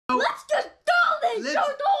let's just do this!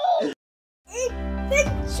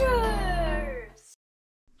 Adventures!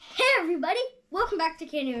 Hey everybody, welcome back to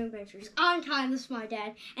KDM Adventures. I'm Ty and this is my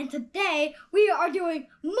dad, and today we are doing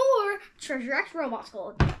more Treasure X Robots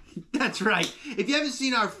Gold. That's right. If you haven't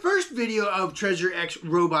seen our first video of Treasure X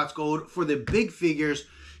Robots Gold for the big figures,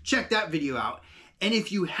 check that video out. And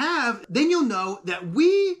if you have, then you'll know that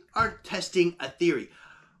we are testing a theory.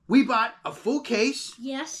 We bought a full case.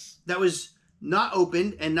 Yes. That was not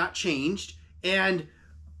opened and not changed. And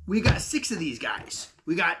we got 6 of these guys.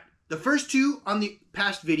 We got the first 2 on the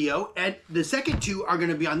past video, and the second 2 are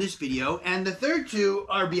going to be on this video, and the third 2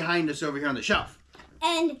 are behind us over here on the shelf.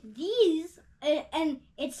 And these, and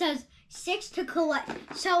it says 6 to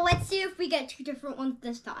collect. So let's see if we get 2 different ones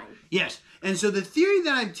this time. Yes, and so the theory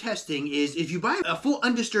that I'm testing is if you buy a full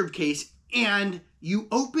undisturbed case and you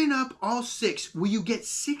open up all 6, will you get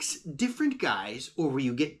 6 different guys or will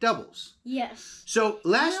you get doubles? Yes. So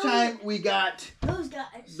last time we got those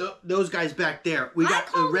guys. Those guys back there. We got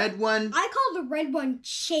the red one. I call the red one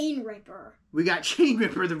Chain Ripper. We got Chain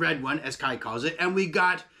Ripper, the red one, as Kai calls it. And we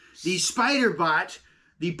got the Spider Bot,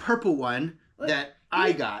 the purple one that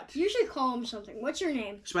I got. You should call him something. What's your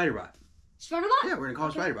name? Spider Bot. Spider Bot? Yeah, we're going to call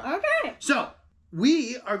him Spider Bot. Okay. So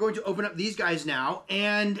we are going to open up these guys now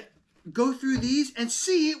and go through these and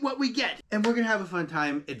see what we get. And we're going to have a fun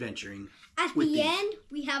time adventuring. At the end,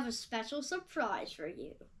 we have a special surprise for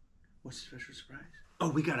you. What's the special surprise? Oh,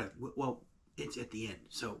 we got to, well, it's at the end,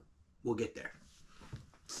 so we'll get there.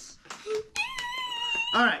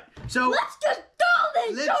 All right, so let's just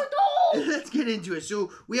do this! Let's get into it.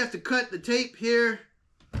 So we have to cut the tape here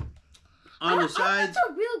on the sides. That's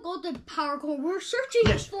a real golden power gold. We're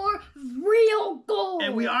searching for real gold.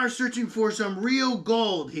 And we are searching for some real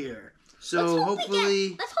gold here. So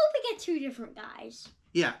hopefully... let's hope we get 2 different guys.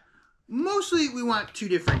 Yeah. Mostly we want 2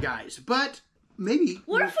 different guys, but maybe...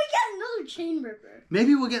 What if we get another Chain Ripper?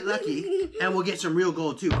 Maybe we'll get lucky and we'll get some real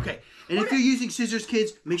gold too. Okay. And if you're using scissors,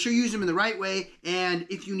 kids, make sure you use them in the right way. And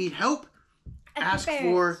if you need help, ask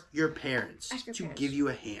for your parents to give you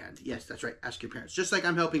a hand. Yes, that's right. Ask your parents. Just like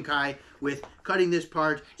I'm helping Kai with cutting this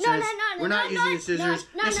part. Since we're not using the scissors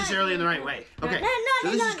necessarily in the right way. Okay.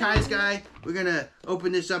 So this is Kai's guy. We're going to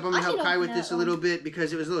open this up. I'm going to help Kai with this a little bit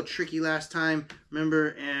because it was a little tricky last time.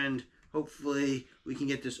 Remember? And hopefully we can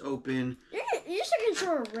get this open. You just can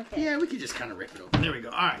sort of rip it. Yeah, we can just kind of rip it open. There we go.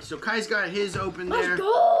 All right, so Kai's got his open there. Let's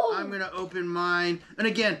go! I'm going to open mine. And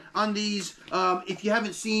again, on these, if you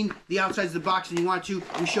haven't seen the outsides of the box and you want to,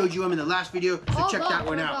 we showed you them in the last video, so check that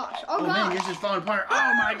one out. Oh, man, yours is falling apart.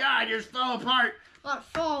 Oh, my God, yours fell apart.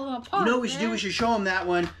 Falling apart. You know what we should do? We should show them that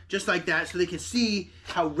one just like that so they can see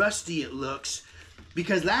how rusty it looks.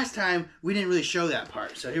 Because last time, we didn't really show that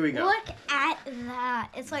part. So here we go. Look at that.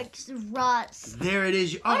 It's like rust. There it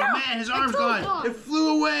is. Oh, man, his arm's gone. It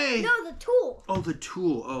flew away. No, the tool. Oh, the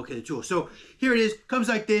tool. Oh, okay, the tool. So here it is. Comes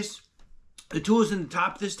like this. The tool's in the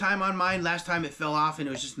top this time on mine. Last time it fell off and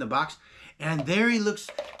it was just in the box. And there he looks.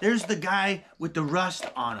 There's the guy with the rust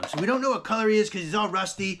on him. So we don't know what color he is because he's all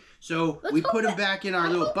rusty. So we put him back in our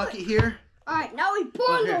little bucket here. All right, now we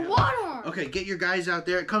pour in the water. Okay, get your guys out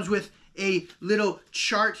there. It comes with a little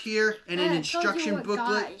chart here and an instruction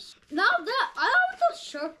booklet. Now that I want the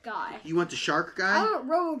shark guy. You want the shark guy? I want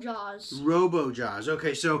Robo-Jaws. Robo-Jaws.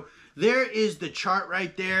 Okay, so there is the chart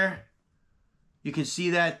right there. You can see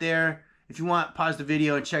that there. If you want, pause the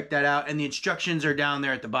video and check that out. And the instructions are down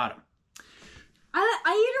there at the bottom. I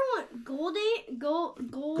either want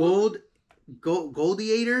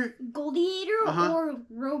Goldiator or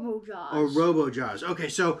Robo-Jaws. Or Robo-Jaws. Okay,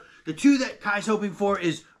 so the 2 that Kai's hoping for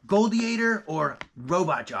is Goldiator or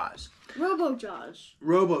Robot-Jaws. Robo-Jaws.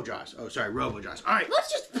 Robo-Jaws. Oh, sorry, Robo-Jaws. All right.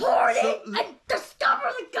 Let's just pour it in and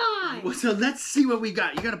discover the guy. Well, so let's see what we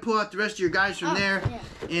got. You got to pull out the rest of your guys from there.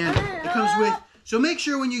 Yeah. And it comes with... So make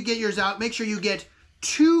sure when you get yours out, make sure you get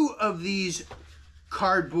 2 of these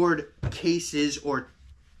cardboard cases or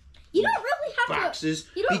you don't really have boxes.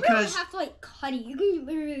 You don't really have to like cut it. You can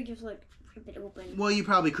literally just like rip it open. Well, you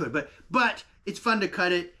probably could, but it's fun to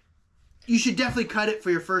cut it. You should definitely cut it for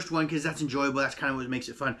your first one because that's enjoyable. That's kind of what makes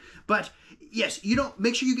it fun. But yes,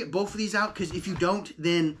 make sure you get both of these out because if you don't,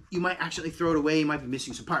 then you might accidentally throw it away. You might be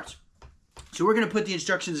missing some parts. So we're going to put the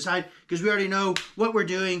instructions aside because we already know what we're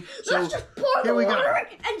doing. So let's just pour the water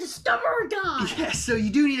and discover a guy. Yes, so you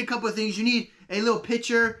do need a couple of things. You need a little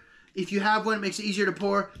pitcher. If you have one, it makes it easier to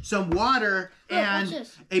pour. Some water and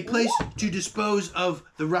a place to dispose of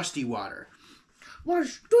the rusty water.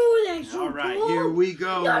 Let's do this. All right, here we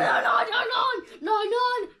go. All right,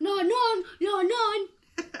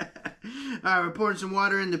 we're pouring some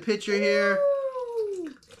water in the pitcher here.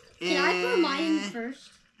 Can I pour mine in first?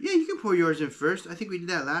 Yeah, you can pour yours in first. I think we did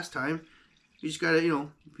that last time. You just gotta,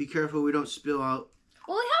 be careful we don't spill out.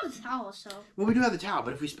 Well, we have the towel, so. Well, we do have the towel,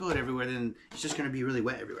 but if we spill it everywhere, then it's just gonna be really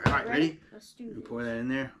wet everywhere. All right, ready? Let's do it. Pour that in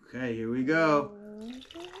there. Okay, here we go.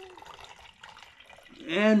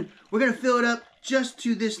 And we're gonna fill it up just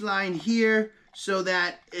to this line here so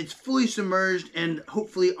that it's fully submerged and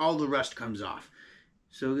hopefully all the rust comes off.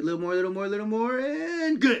 So a little more,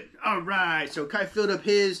 and good. All right, so Kai filled up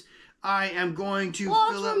his. I am going to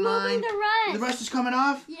fill up mine. The rust is coming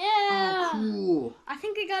off? Yeah. Oh, cool. I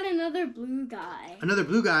think I got another blue guy. Another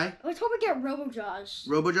blue guy? Let's hope we get Robo-Jaws.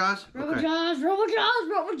 Robo-Jaws? Robo-Jaws, Robo-Jaws,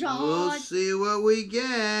 Robo-Jaws. We'll see what we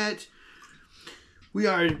get. We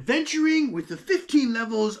are adventuring with the 15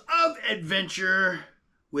 levels of adventure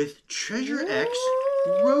with Treasure X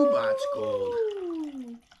Robots Gold.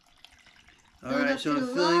 Alright, so I'm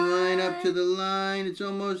filling mine up to the line. It's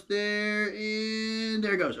almost there. And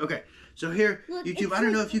there it goes. Okay, so here, look, YouTube, I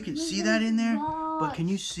don't know if you can see that in there, but can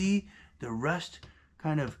you see the rust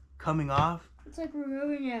kind of coming off? It's like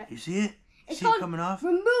removing it. You see it? It's see it coming off?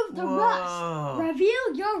 Remove the rust.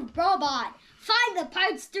 Reveal your robot. Find the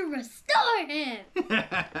parts to restore him.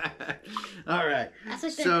 Alright. That's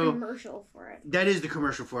like the commercial for it. That is the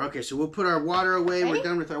commercial for it. Okay, so we'll put our water away. Ready? We're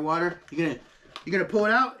done with our water. You're gonna pull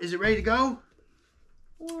it out? Is it ready to go?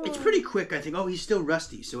 Whoa. It's pretty quick, I think. Oh, he's still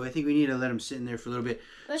rusty, so I think we need to let him sit in there for a little bit.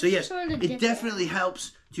 So yes, it definitely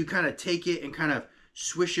helps to kind of take it and kind of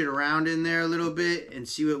swish it around in there a little bit and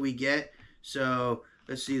see what we get. So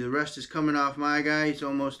let's see, the rust is coming off my guy. He's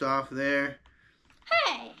almost off there.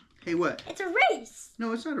 Hey! Hey, what? It's a race.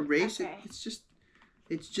 No, it's not a race. Okay. It's just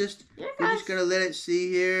we're just gonna let it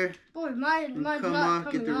see here. Boy, mine's come not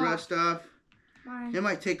off, get the rust off. It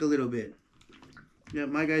might take a little bit. Yeah,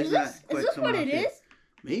 my guy's not quite Is this coming what off it yet. is?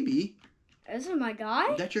 Maybe. This is my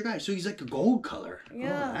guy? That's your guy. So he's like a gold color.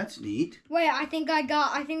 Yeah. Oh, that's neat. Wait, I think I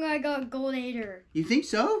got Gold 8er. You think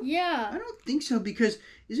so? Yeah. I don't think so because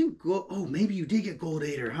isn't gold... Oh, maybe you did get Gold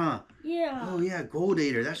 8er, huh? Yeah. Oh, yeah, Gold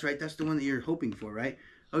 8er. That's right. That's the one that you're hoping for, right?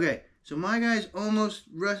 Okay, so my guy's almost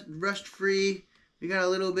rust-free. We got a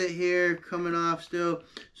little bit here coming off still.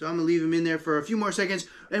 So I'm going to leave him in there for a few more seconds.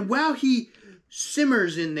 And while he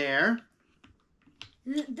simmers in there...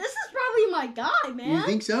 This is probably my guy, man. You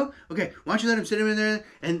think so? Okay, why don't you let him sit in there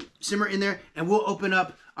and simmer in there, and we'll open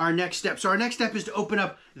up our next step. So our next step is to open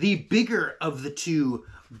up the bigger of the two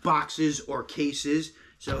boxes or cases.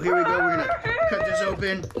 So here we go. We're going to cut this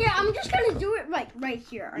open. Yeah, I'm just going to do it right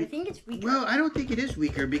here. I think it's weaker. Well, I don't think it is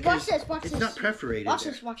weaker because watch it's this. not perforated. Watch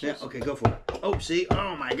this. Yeah, okay, go for it. Oh, see?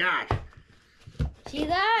 Oh, my gosh. See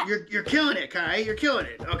that? You're killing it, Kai. You're killing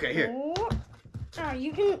it. Okay, here. Oh,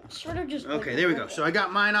 you can sort of just... Okay, there we go. So I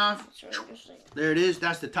got mine off. There it is.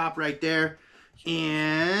 That's the top right there.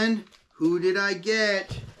 And who did I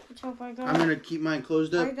get? I'm going to keep mine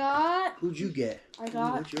closed up. I got... Who'd you get?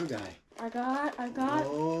 What's your guy? I got.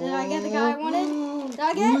 Oh. Did I get the guy I wanted? Did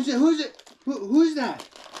I get? Who's it? Who's that?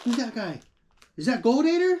 Who's that guy? Is that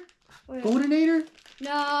Goldator? Goldinator?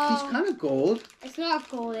 No. He's kind of gold. It's not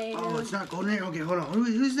Goldator. Oh, it's not Goldinator? Okay, hold on.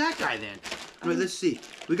 Who's that guy then? Wait, let's see.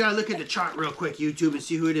 We got to look at the chart real quick, YouTube, and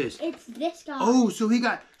see who it is. It's this guy. Oh, so he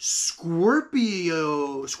got Squirpy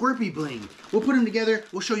Bling. We'll put him together.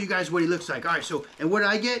 We'll show you guys what he looks like. All right, so, and what did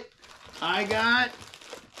I get? I got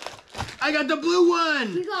the blue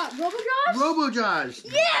one. You got Robo-Jaws? Robo-Jaws.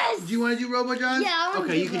 Yes! Do you want to do Robo-Jaws? Yeah,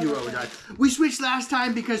 okay, you can do Robo-Jaws. We switched last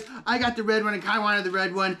time because I got the red one and Kai wanted the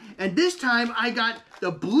red one. And this time I got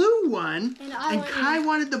the blue one and Kai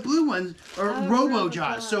wanted the blue one, or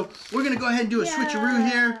Robo-Jaws. So we're going to go ahead and do a switcheroo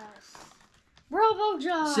here.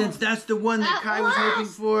 Robo-Jaws. Since that's the one that Kai was hoping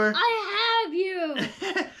for. I have you.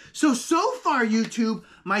 So far, YouTube,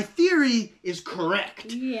 my theory is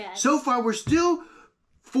correct. Yes. So far, we're still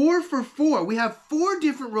 4 for 4. We have 4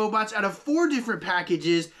 different robots out of 4 different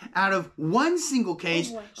packages out of 1 single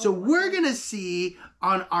case. We're going to see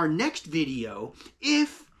on our next video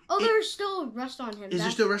if... Oh, there's still rust on him. Is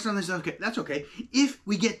there still rust on this? Okay, that's okay. If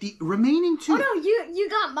we get the remaining 2... Oh, no, you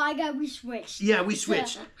got my guy. We switched. Yeah, we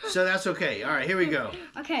switched. So that's okay. All right, here we go.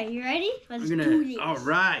 Okay, you ready? Let's do this. All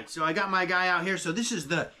right, so I got my guy out here. So this is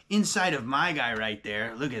the inside of my guy right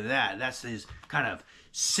there. Look at that. That's his kind of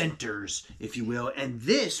centers, if you will. And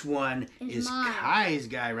this one is Kai's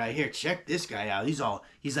guy right here. Check this guy out.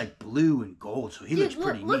 He's like blue and gold, so he looks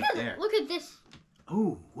pretty neat there. Look at this.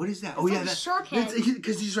 Oh, what is that? It's like that's shark head.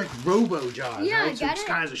 Because he's like Robo-Jaws, right? So this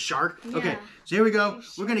guy is a shark. Yeah. Okay, so here we go.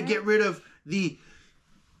 We're gonna get rid of the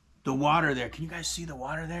water there. Can you guys see the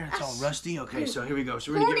water there? It's all rusty. Okay, so here we go.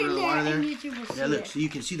 So we're gonna get rid of the water there. Yeah, look, so you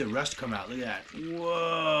can see the rust come out. Look at that.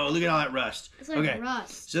 Whoa, look at all that rust. It's like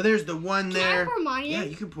rust. So there's the one there. Can I pour mine in? Yeah,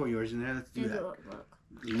 you can pour yours in there. Let's do that. Look.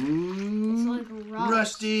 Ooh, it's like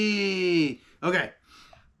rusty. Okay.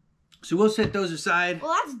 So we'll set those aside.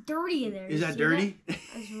 Well, that's dirty in there. Is that dirty?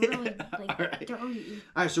 It's really like right. dirty.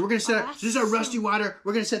 All right, so we're gonna set. This is our rusty water.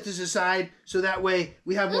 We're gonna set this aside so that way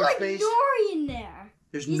we have more space. There's nori in there.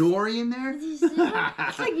 There's nori in there.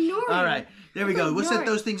 It's like nori. All right, there we go. We'll set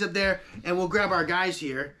those things up there, and we'll grab our guys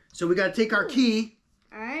here. So we gotta take our key.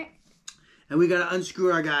 All right. And we gotta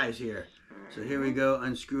unscrew our guys here. So here we go,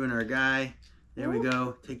 unscrewing our guy. There we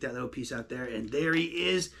go. Take that little piece out there, and there he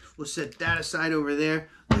is. We'll set that aside over there.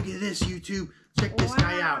 Look at this, YouTube. Check this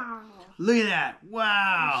guy out. Look at that.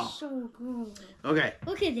 Wow. That's so cool. Okay.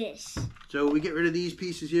 Look at this. So we get rid of these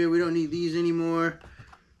pieces here. We don't need these anymore.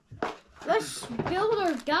 Let's build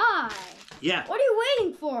our guy. Yeah. What are you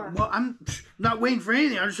waiting for? Well, I'm not waiting for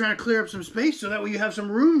anything. I'm just trying to clear up some space so that way you have some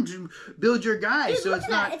room to build your guy. Dude, so it's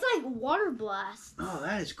not. It's like water blast. Oh,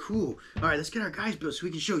 that is cool. All right, let's get our guys built so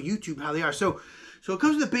we can show YouTube how they are. So it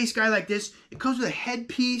comes with a base guy like this. It comes with a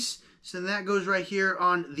headpiece. So that goes right here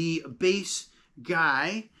on the base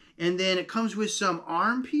guy. And then it comes with some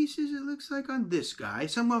arm pieces, it looks like, on this guy.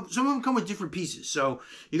 Some of them come with different pieces. So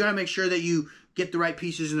you got to make sure that you get the right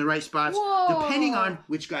pieces in the right spots. Whoa. Depending on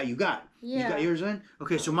which guy you got. Yeah. You got yours in?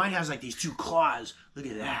 Okay, so mine has like these two claws. Look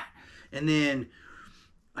at that. And then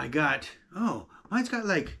I got, mine's got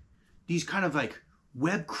like these kind of like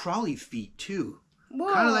web crawly feet too.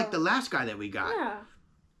 Kind of like the last guy that we got. Yeah.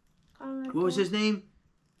 What was his name?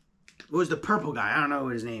 What was the purple guy? I don't know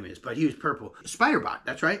what his name is, but he was purple. Spiderbot,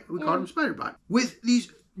 that's right. We called him Spiderbot. With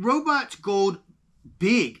these Robots Gold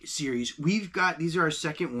Big series, we've got, these are our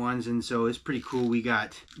second ones, and so it's pretty cool. We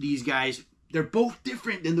got these guys. They're both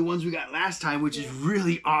different than the ones we got last time, which is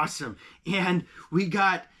really awesome. And we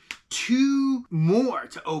got 2 more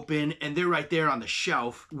to open, and they're right there on the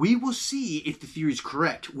shelf. We will see if the theory is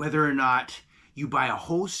correct, whether or not you buy a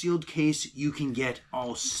whole sealed case, you can get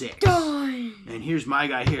all 6. Done. And here's my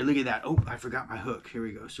guy here. Look at that. Oh, I forgot my hook. Here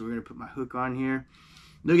we go. So we're going to put my hook on here.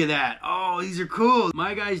 Look at that. Oh, these are cool.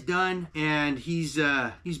 My guy's done, and he's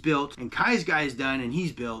built. And Kai's guy's done, and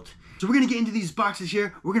he's built. So we're going to get into these boxes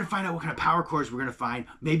here. We're going to find out what kind of power cores we're going to find.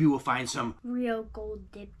 Maybe we'll find some real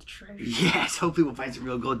gold dipped treasure. Yes, hopefully we'll find some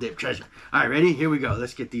real gold dipped treasure. All right, ready? Here we go.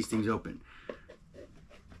 Let's get these things open.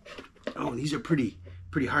 Oh, these are pretty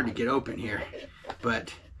hard to get open here.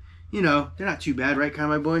 But, you know, they're not too bad, right, Kai,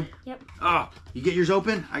 my boy? Yep. Oh, you get yours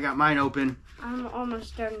open? I got mine open. I'm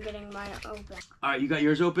almost done getting mine open. All right, you got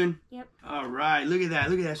yours open? Yep. All right, look at that.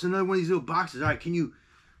 Look at that. It's another one of these little boxes. All right, can you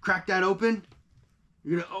crack that open?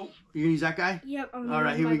 You're gonna use that guy? Yep. All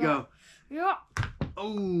right, here we go. Yeah.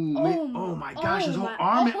 Oh my gosh, his whole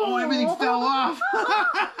arm, everything fell off.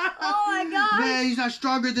 Oh my gosh. Man, he's not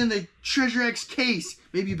stronger than the Treasure X case.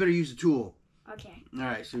 Maybe you better use the tool. Okay. All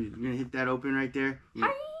right, so you're gonna hit that open right there. Yeah.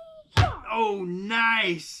 Hi-ya. Oh,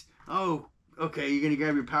 nice. Oh, okay, you're gonna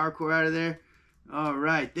grab your power core out of there. All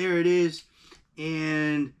right, there it is.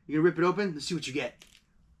 And you're gonna rip it open. Let's see what you get.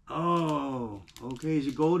 Oh, okay, is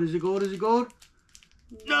it gold? Is it gold? Is it gold?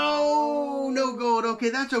 No gold. Okay,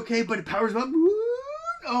 that's okay, but it powers up.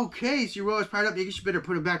 Okay, so your robot's powered up. I guess you better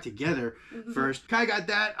put it back together first. Kai got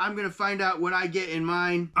that. I'm going to find out what I get in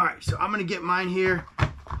mine. All right, so I'm going to get mine here.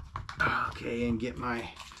 Okay, and get my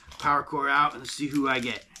power core out. And let's see who I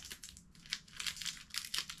get.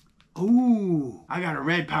 Ooh, I got a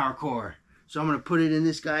red power core. So I'm going to put it in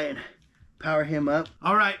this guy and power him up.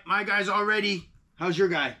 All right, my guy's all ready. How's your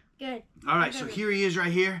guy? Good. All right, so here he is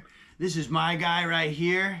right here. This is my guy right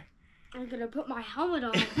here. I'm gonna put my helmet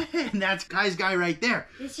on. And that's Kai's guy right there.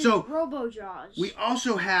 This is Robo-Jaws. We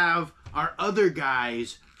also have our other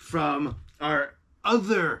guys from our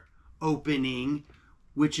other opening,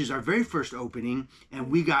 which is our very first opening. And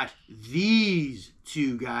we got these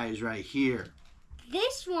 2 guys right here.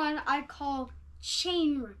 This one I call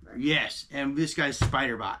Chain Ripper. Yes, and this guy's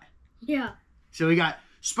Spiderbot. Yeah. So we got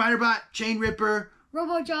Spiderbot, Chain Ripper,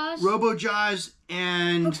 Robo-Jaws,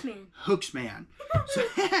 and Hooksman.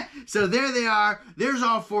 So there they are. There's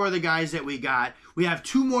all 4 of the guys that we got. We have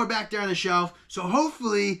 2 more back there on the shelf. So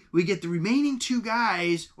hopefully we get the remaining 2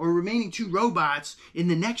 guys or remaining 2 robots in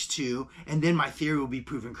the next 2, and then my theory will be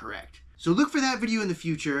proven correct. So look for that video in the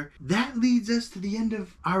future. That leads us to the end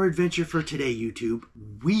of our adventure for today, YouTube.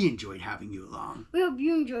 We enjoyed having you along. We hope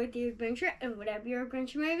you enjoyed the adventure, and whatever your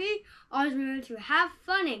adventure may be, always remember to have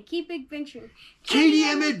fun and keep adventuring.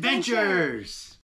 KDM Adventures!